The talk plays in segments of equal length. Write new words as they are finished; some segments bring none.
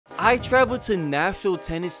I traveled to Nashville,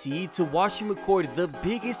 Tennessee to watch and record the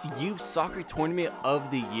biggest youth soccer tournament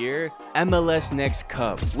of the year, MLS Next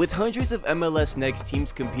Cup. With hundreds of MLS Next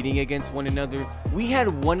teams competing against one another, we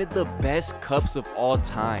had one of the best cups of all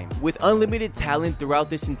time. With unlimited talent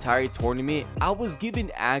throughout this entire tournament, I was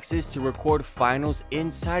given access to record finals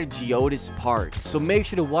inside Geodis Park. So make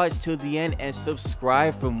sure to watch till the end and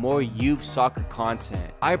subscribe for more youth soccer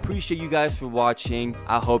content. I appreciate you guys for watching.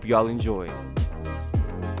 I hope y'all enjoy.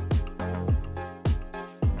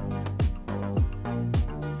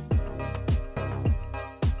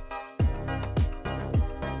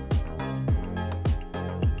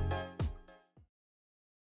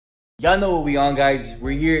 Y'all know what we on, guys.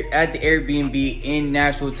 We're here at the Airbnb in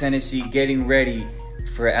Nashville, Tennessee, getting ready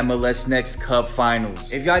for MLS Next Cup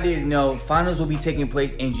finals. If y'all didn't know, finals will be taking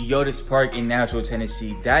place in Geodis Park in Nashville,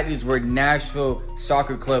 Tennessee. That is where Nashville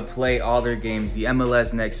Soccer Club play all their games, the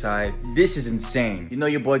MLS Next side. This is insane. You know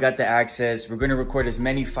your boy got the access. We're gonna record as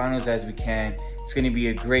many finals as we can. It's gonna be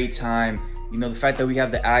a great time. You know, the fact that we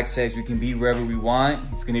have the access, we can be wherever we want,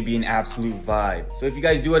 it's gonna be an absolute vibe. So if you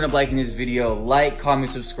guys do end up liking this video, like, comment,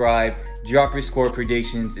 subscribe, drop your score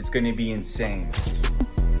predictions, it's gonna be insane.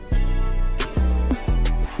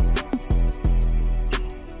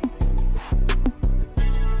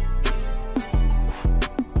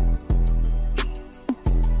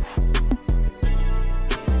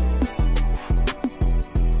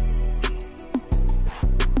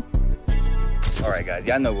 Alright guys,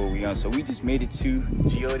 y'all know what we on. So we just made it to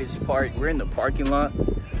Geodis Park. We're in the parking lot.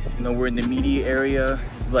 You know, we're in the media area.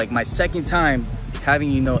 It's like my second time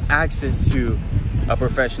having, you know, access to a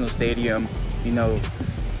professional stadium. You know,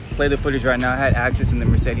 play the footage right now. I had access in the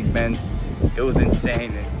Mercedes-Benz. It was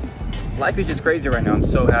insane. Life is just crazy right now. I'm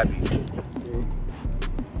so happy.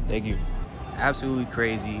 Thank you. Absolutely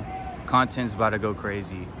crazy. Content's about to go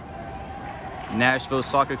crazy. Nashville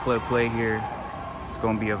Soccer Club play here. It's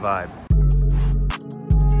gonna be a vibe.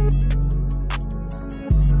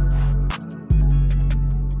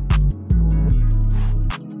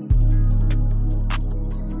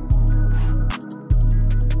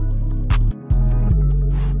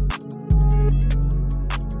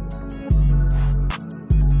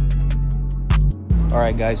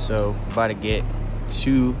 Alright guys, so about to get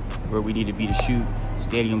to where we need to be to shoot.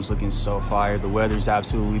 Stadium's looking so fire. The weather's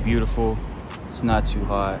absolutely beautiful. It's not too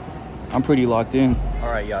hot. I'm pretty locked in.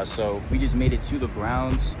 Alright y'all, so we just made it to the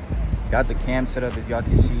grounds. Got the cam set up as y'all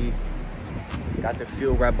can see. Got the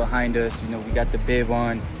field right behind us. You know, we got the bib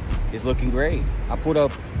on. It's looking great. I pulled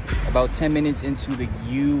up about 10 minutes into the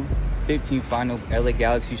U15 final, LA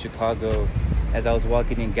Galaxy Chicago. As I was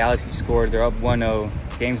walking in, Galaxy scored. They're up 1-0.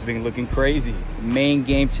 Game's been looking crazy. Main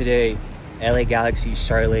game today, LA Galaxy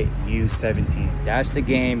Charlotte U17. That's the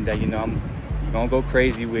game that, you know, I'm gonna go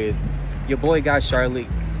crazy with. Your boy got Charlotte,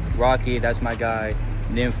 Rocket, that's my guy.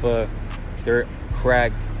 Nympha, they're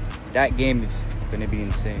cracked. That game is gonna be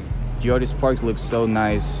insane. Geodis Park looks so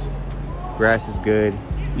nice. Grass is good.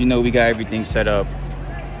 You know, we got everything set up.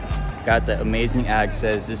 Got the amazing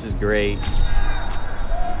access. This is great.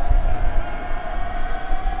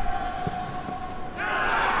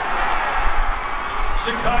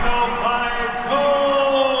 Chicago fired goal!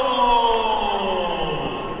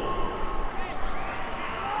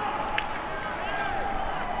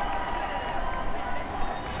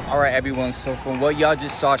 Alright everyone, so from what y'all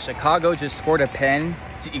just saw, Chicago just scored a pen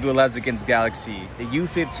to equalize against Galaxy. The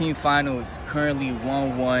U15 final is currently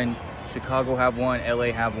 1-1. Chicago have one, LA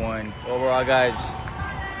have one. Overall guys,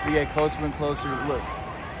 we get closer and closer. Look,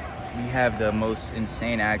 we have the most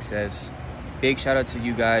insane access. Big shout out to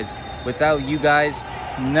you guys. Without you guys,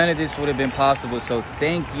 none of this would have been possible. So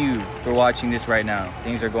thank you for watching this right now.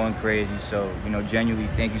 Things are going crazy. So, you know, genuinely,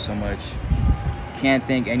 thank you so much. Can't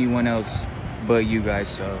thank anyone else but you guys.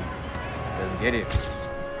 So let's get it.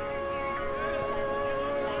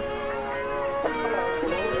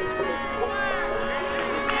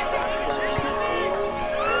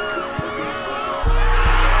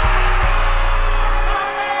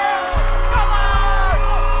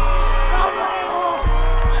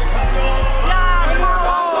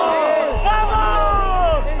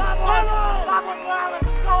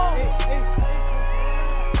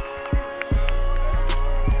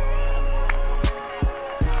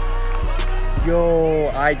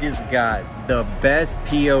 Yo, I just got the best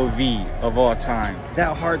POV of all time.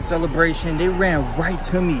 That heart celebration, they ran right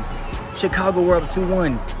to me. Chicago were up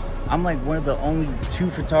 2-1. I'm like one of the only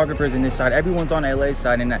two photographers in this side. Everyone's on LA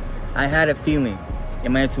side, and I had a feeling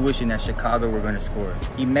in my intuition that Chicago were going to score.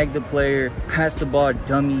 He megged the player, passed the ball,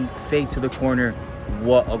 dummy, fake to the corner.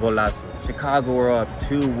 What a golazo. Chicago were up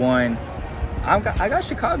 2-1. I got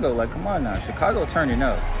Chicago. Like, come on now, Chicago turning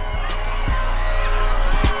up.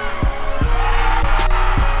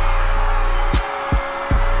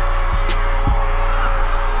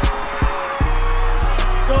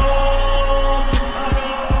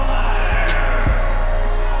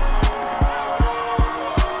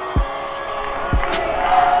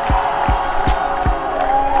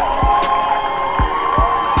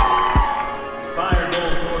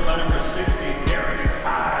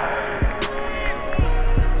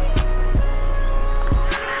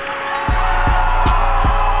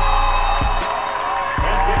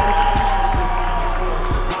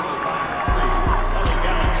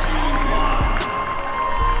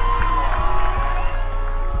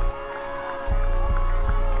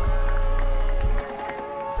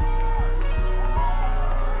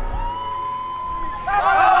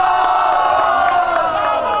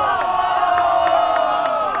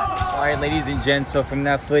 Ladies and gents, so from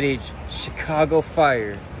that footage, Chicago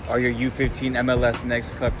Fire are your U15 MLS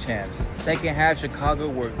Next Cup champs. Second half, Chicago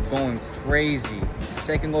were going crazy.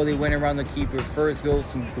 Second goal, they went around the keeper. First goal,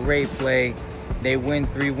 some great play. They win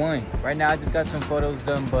 3-1. Right now, I just got some photos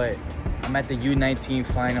done, but I'm at the U19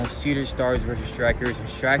 final, Cedar Stars versus Strikers, and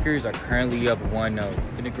Strikers are currently up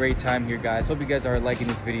 1-0. Been a great time here, guys. Hope you guys are liking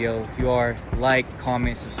this video. If you are, like,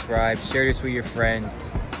 comment, subscribe, share this with your friend.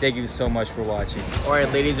 Thank you so much for watching. All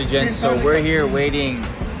right, ladies and gents, so we're here waiting,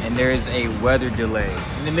 and there's a weather delay.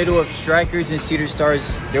 In the middle of Strikers and Cedar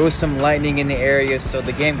Stars, there was some lightning in the area, so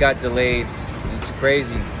the game got delayed. It's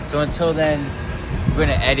crazy. So until then, we're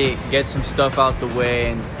gonna edit, get some stuff out the way,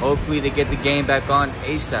 and hopefully they get the game back on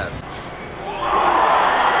ASAP.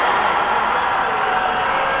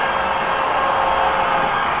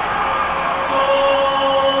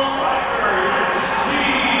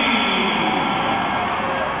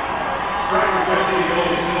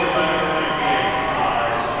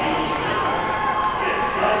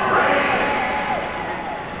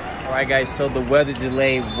 Alright guys, so the weather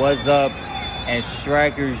delay was up and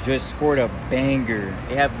Strikers just scored a banger.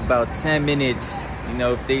 They have about 10 minutes. You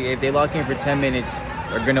know, if they lock in for 10 minutes,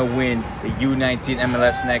 they're gonna win the U19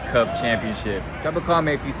 MLS Next Cup championship. Drop a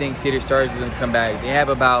comment if you think Cedar Stars is gonna come back. They have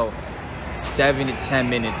about 7 to 10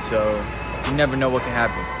 minutes, so you never know what can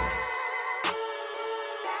happen.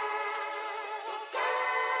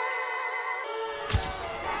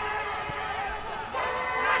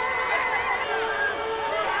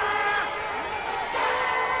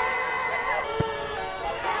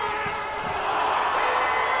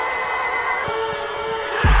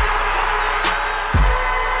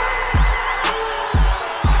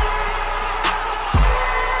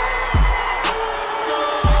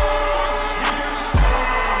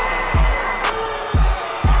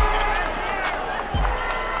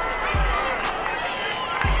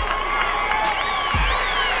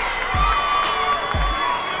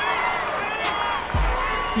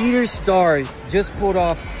 Cedar Stars just pulled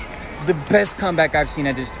off the best comeback I've seen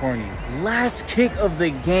at this tournament. Last kick of the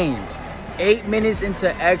game, 8 minutes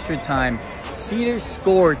into extra time, Cedar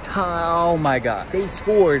scored. Oh my God. They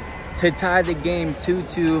scored to tie the game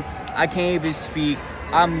 2-2. I can't even speak.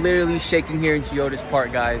 I'm literally shaking here in Geodis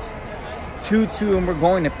Park, guys. 2-2 and we're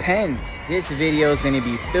going to pens. This video is going to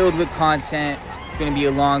be filled with content. It's going to be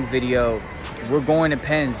a long video. We're going to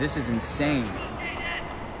pens. This is insane.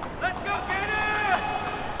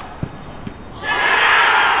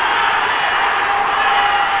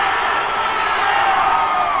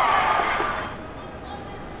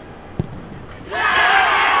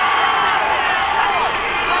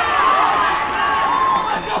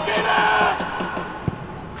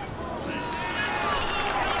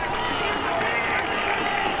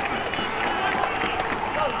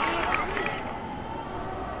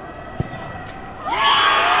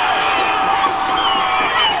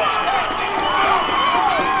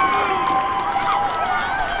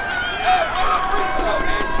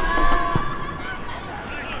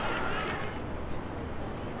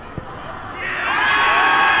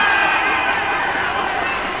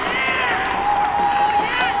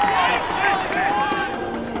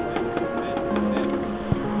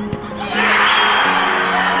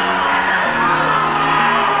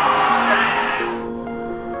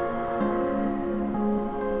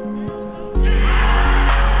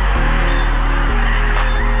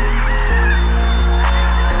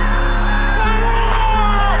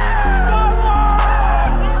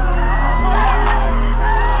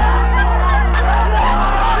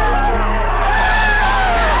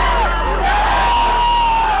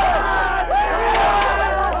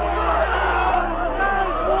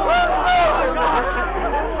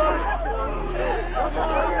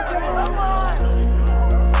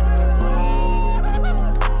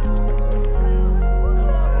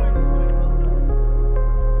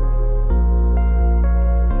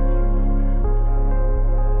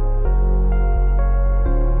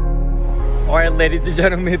 right, ladies and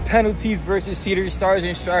gentlemen, penalties versus Cedar Stars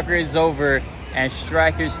and Striker is over, and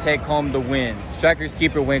Strikers take home the win. Strikers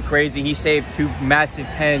keeper went crazy. He saved 2 massive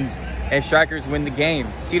pens, and Strikers win the game.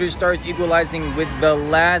 Cedar Stars equalizing with the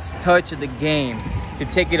last touch of the game to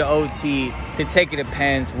take it to OT, to take it to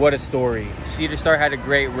pens. What a story. Cedar Star had a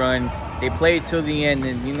great run. They played till the end,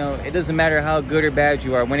 and you know, it doesn't matter how good or bad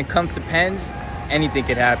you are. When it comes to pens, anything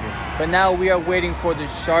could happen. But now we are waiting for the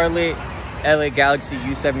Charlotte LA Galaxy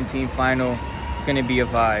U17 final. It's gonna be a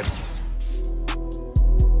vibe.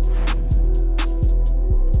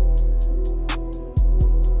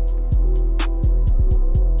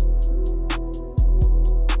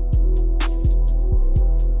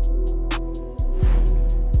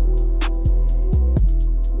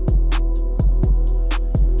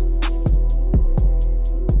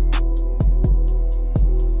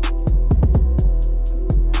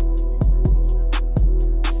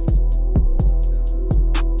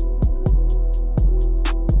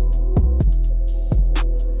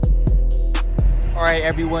 All right,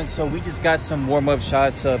 everyone, so we just got some warm-up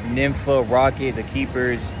shots of Nympha, Rocket, the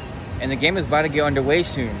keepers, and the game is about to get underway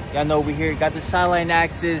soon. Y'all know we here got the sideline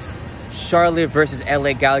access. Charlotte versus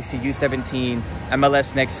LA Galaxy U17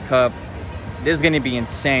 MLS Next Cup. This is gonna be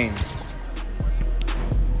insane.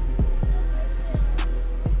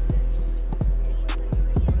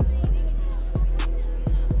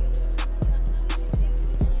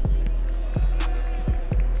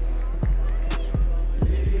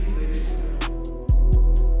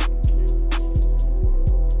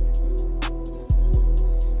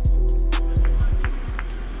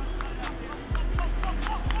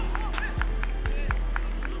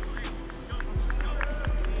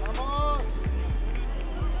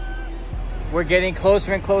 We're getting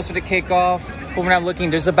closer and closer to kickoff. From when I'm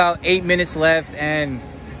looking, there's about 8 minutes left, and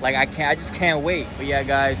like I just can't wait. But yeah,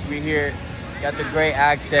 guys, we're here. Got the great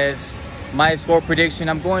access. My score prediction: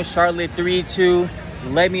 I'm going Charlotte 3-2.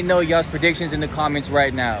 Let me know y'all's predictions in the comments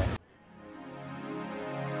right now.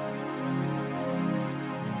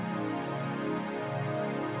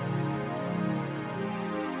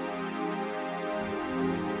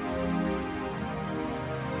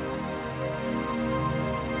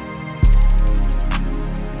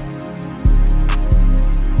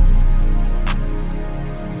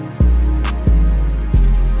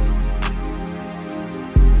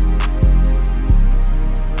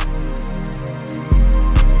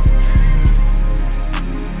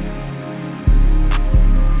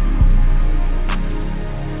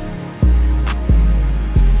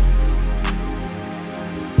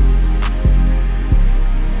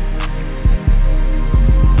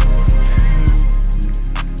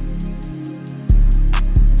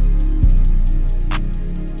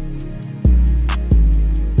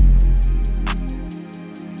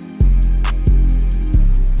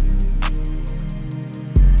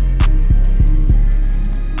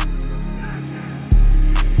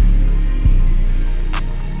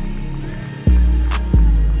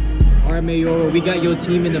 Mayor, we got your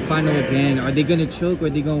team in the final again. Are they gonna choke or are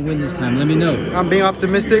they gonna win this time? Let me know. I'm being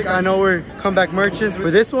optimistic. I know we're comeback merchants.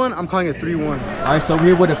 For this one, I'm calling it 3-1. All right, so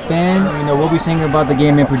we're with a fan. You know, what we saying about the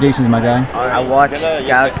game and predictions, my guy? I watched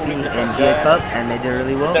Galaxy and Geodis Park, and they did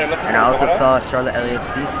really well. And I also saw Charlotte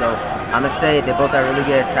LAFC, so I'm gonna say they both are really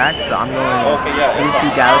good attacks. So I'm going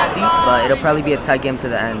 3-2 Galaxy, but it'll probably be a tight game to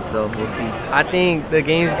the end. So we'll see. I think the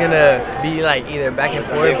game's gonna be like either back and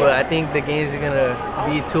forth, but I think the game's gonna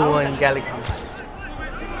be 2-1 Galaxy.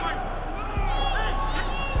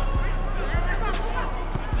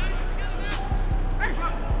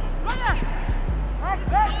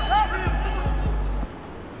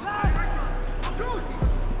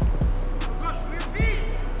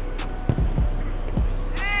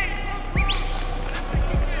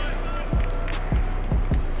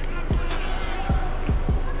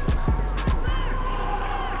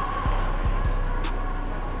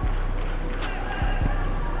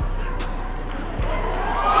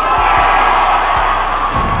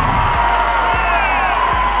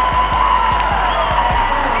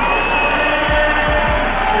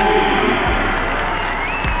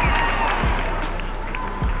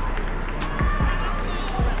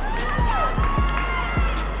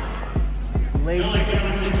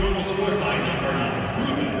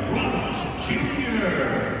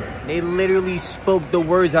 They literally spoke the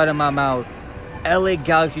words out of my mouth. LA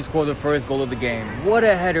Galaxy scored the first goal of the game. What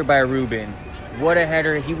a header by Ruben. What a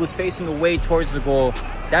header. He was facing away towards the goal.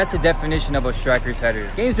 That's the definition of a striker's header.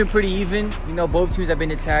 Game's been pretty even. You know, both teams have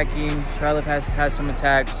been attacking. Charlotte has had some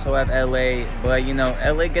attacks, so have LA. But, you know,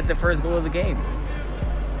 LA get the first goal of the game.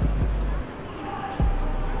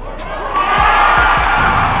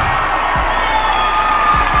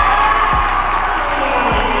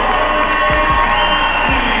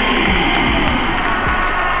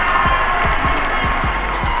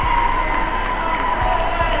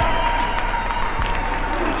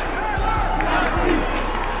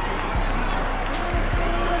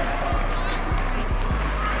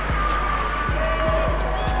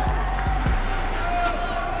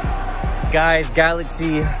 guys,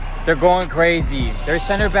 Galaxy, they're going crazy. Their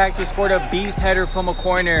center back just scored a beast header from a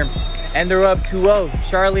corner, and they're up 2-0.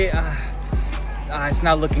 Charlotte, it's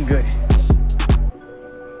not looking good.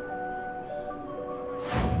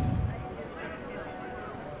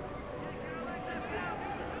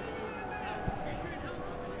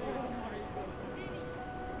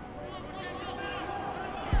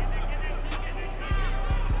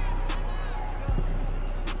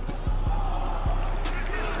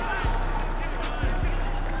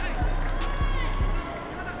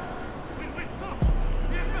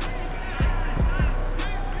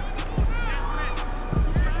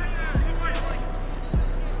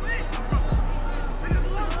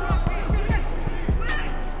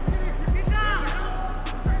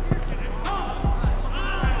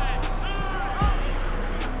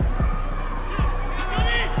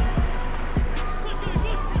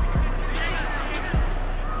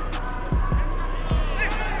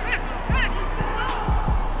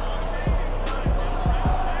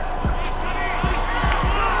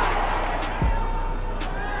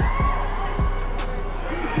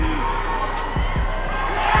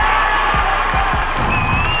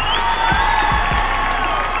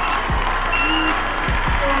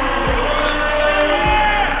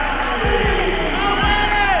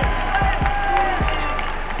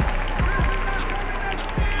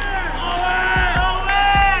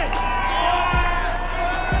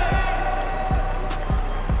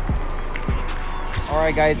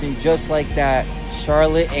 Alright guys, and just like that,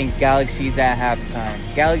 Charlotte and Galaxy's at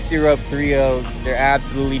halftime. Galaxy are up 3-0. They're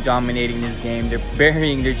absolutely dominating this game. They're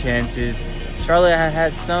burying their chances. Charlotte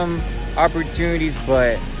has some opportunities,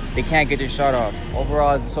 but they can't get their shot off.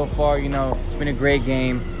 Overall, so far, you know, it's been a great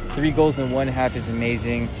game. 3 goals in 1 half is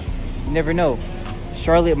amazing. You never know.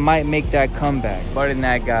 Charlotte might make that comeback. But other than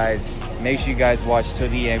that, guys, make sure you guys watch till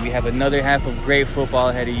the end. We have another half of great football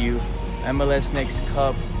ahead of you. MLS Next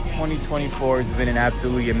Cup 2024 has been an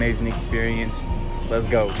absolutely amazing experience. Let's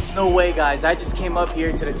go. No way, guys. I just came up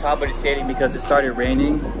here to the top of the stadium because it started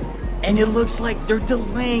raining. And it looks like they're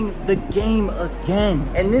delaying the game again.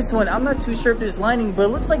 And this one, I'm not too sure if there's lightning, but it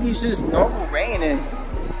looks like it's just normal rain. And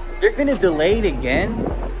they're gonna delay it again?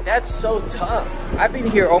 That's so tough. I've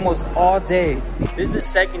been here almost all day. This is the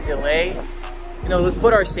second delay. You know, let's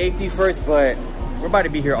put our safety first, but we're about to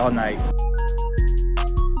be here all night.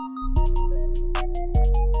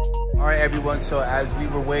 All right, everyone, so as we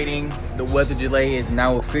were waiting, the weather delay is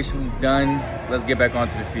now officially done. Let's get back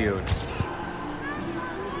onto the field.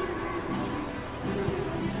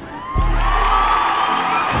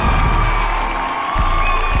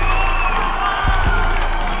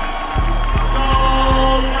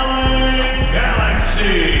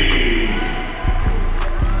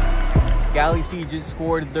 Galaxy just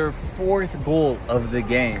scored their 4th goal of the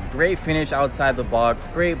game. Great finish outside the box,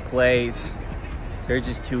 great plays. They're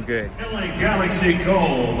just too good. LA Galaxy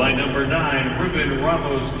goal by number 9, Ruben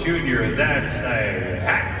Ramos Jr. That's a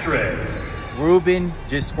hat trick. Ruben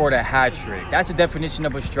just scored a hat trick. That's the definition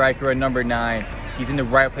of a striker at number 9. He's in the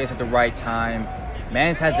right place at the right time.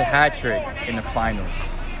 Mans has a hat trick in the final.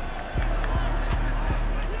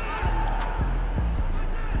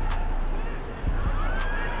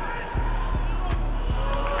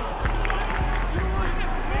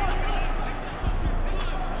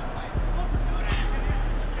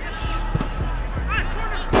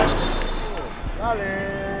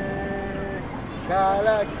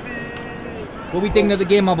 What we thinking of the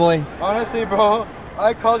game, my boy? Honestly, bro,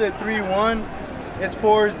 I called it 3-1. It's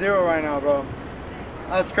 4-0 right now, bro.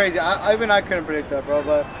 That's crazy. Even I couldn't predict that, bro.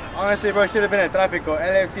 But honestly, bro, it should have been a tráfico.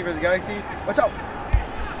 LAFC versus Galaxy. Watch out.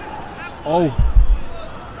 Oh.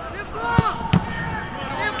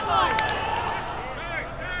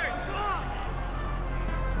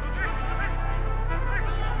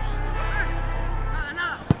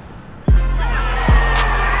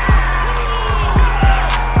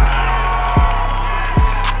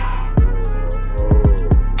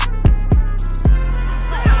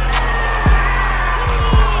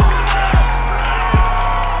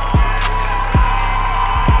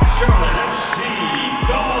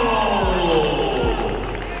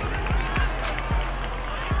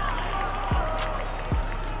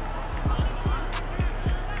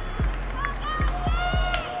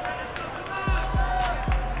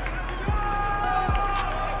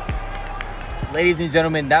 Ladies and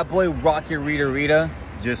gentlemen, that boy Rocket Rita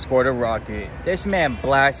just scored a rocket. This man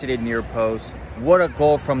blasted it near post. What a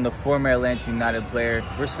goal from the former Atlanta United player.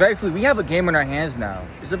 Respectfully, we have a game in our hands now.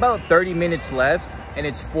 There's about 30 minutes left and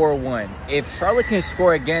it's 4-1. If Charlotte can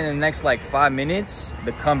score again in the next like 5 minutes,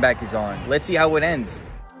 the comeback is on. Let's see how it ends.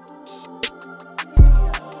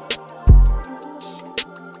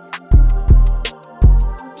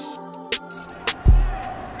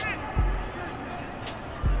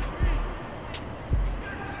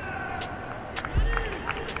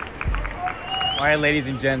 All right, ladies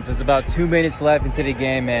and gents, there's about 2 minutes left into the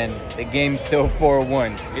game, and the game's still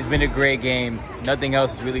 4-1. It's been a great game. Nothing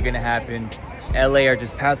else is really going to happen. LA are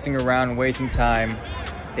just passing around and wasting time.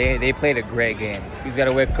 They played a great game. We just got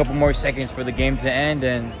to wait a couple more seconds for the game to end,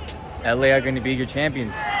 and LA are going to be your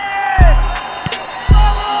champions.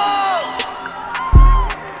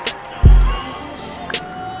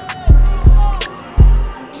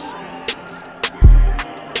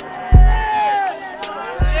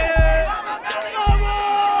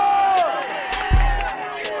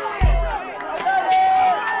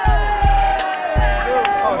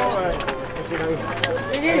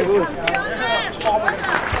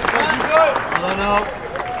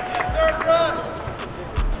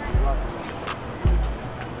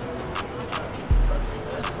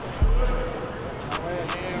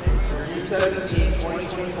 U17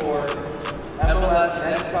 2024 MLS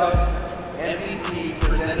Next Cup MVP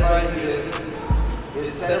presented by Geodis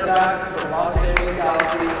is Cedar back from Los Angeles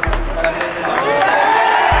Galaxy.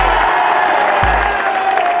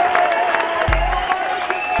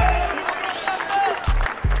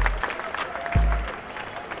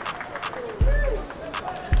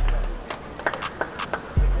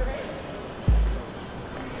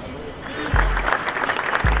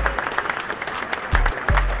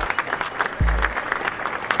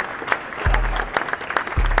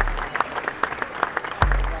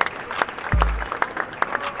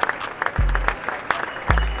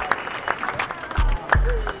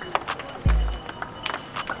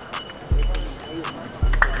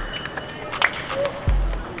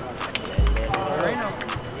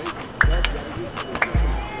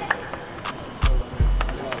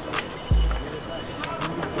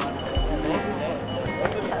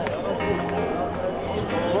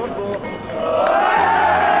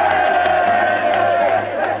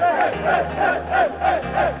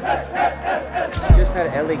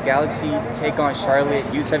 Had LA Galaxy take on Charlotte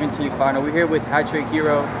U17 final. We're here with Hat-Trick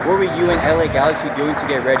Hero. What were you and LA Galaxy doing to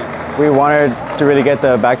get ready? We wanted to really get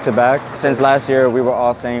the back-to-back. Since last year, we were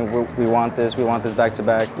all saying we want this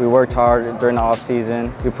back-to-back. We worked hard during the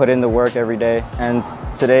off-season. We put in the work every day, and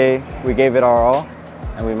today we gave it our all,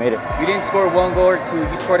 and we made it. You didn't score 1 goal or 2.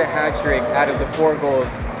 You scored a hat-trick out of the 4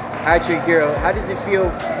 goals. Hat-Trick Hero, how does it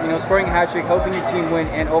feel, scoring a hat-trick, helping your team win,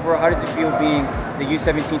 and overall, how does it feel being the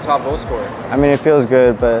U17 top goal scorer? I mean, it feels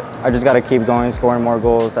good, but I just got to keep going, scoring more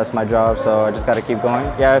goals. That's my job, so I just got to keep going.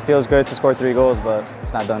 Yeah, it feels good to score 3 goals, but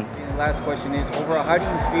it's not done. And the last question is, overall, how do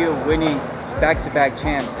you feel winning back-to-back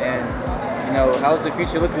champs, and how's the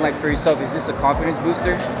future looking like for yourself? Is this a confidence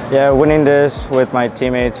booster? Yeah, winning this with my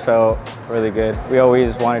teammates felt really good. We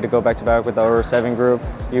always wanted to go back-to-back with our 7 group.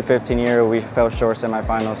 U15 year, we fell short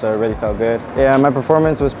semifinal, so it really felt good. Yeah, my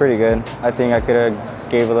performance was pretty good. I think I could have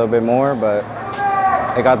gave a little bit more, but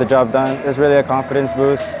I got the job done. It's really a confidence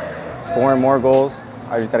boost, scoring more goals.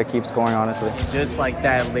 I just got to keep scoring, honestly. Just like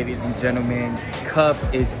that, ladies and gentlemen, Cup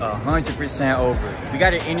is 100% over. We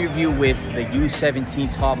got an interview with the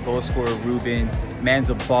U17 top goal scorer, Ruben. Man's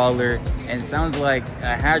a baller, and sounds like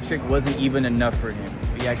a hat trick wasn't even enough for him.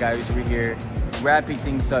 But yeah, guys, we're here wrapping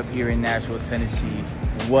things up here in Nashville, Tennessee.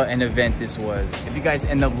 What an event this was. If you guys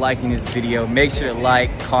end up liking this video, make sure to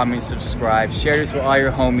like, comment, subscribe, share this with all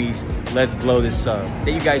your homies. Let's blow this up.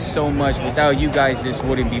 Thank you guys so much. Without you guys, this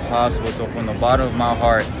wouldn't be possible. So from the bottom of my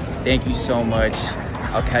heart, thank you so much.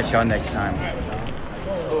 I'll catch y'all next time.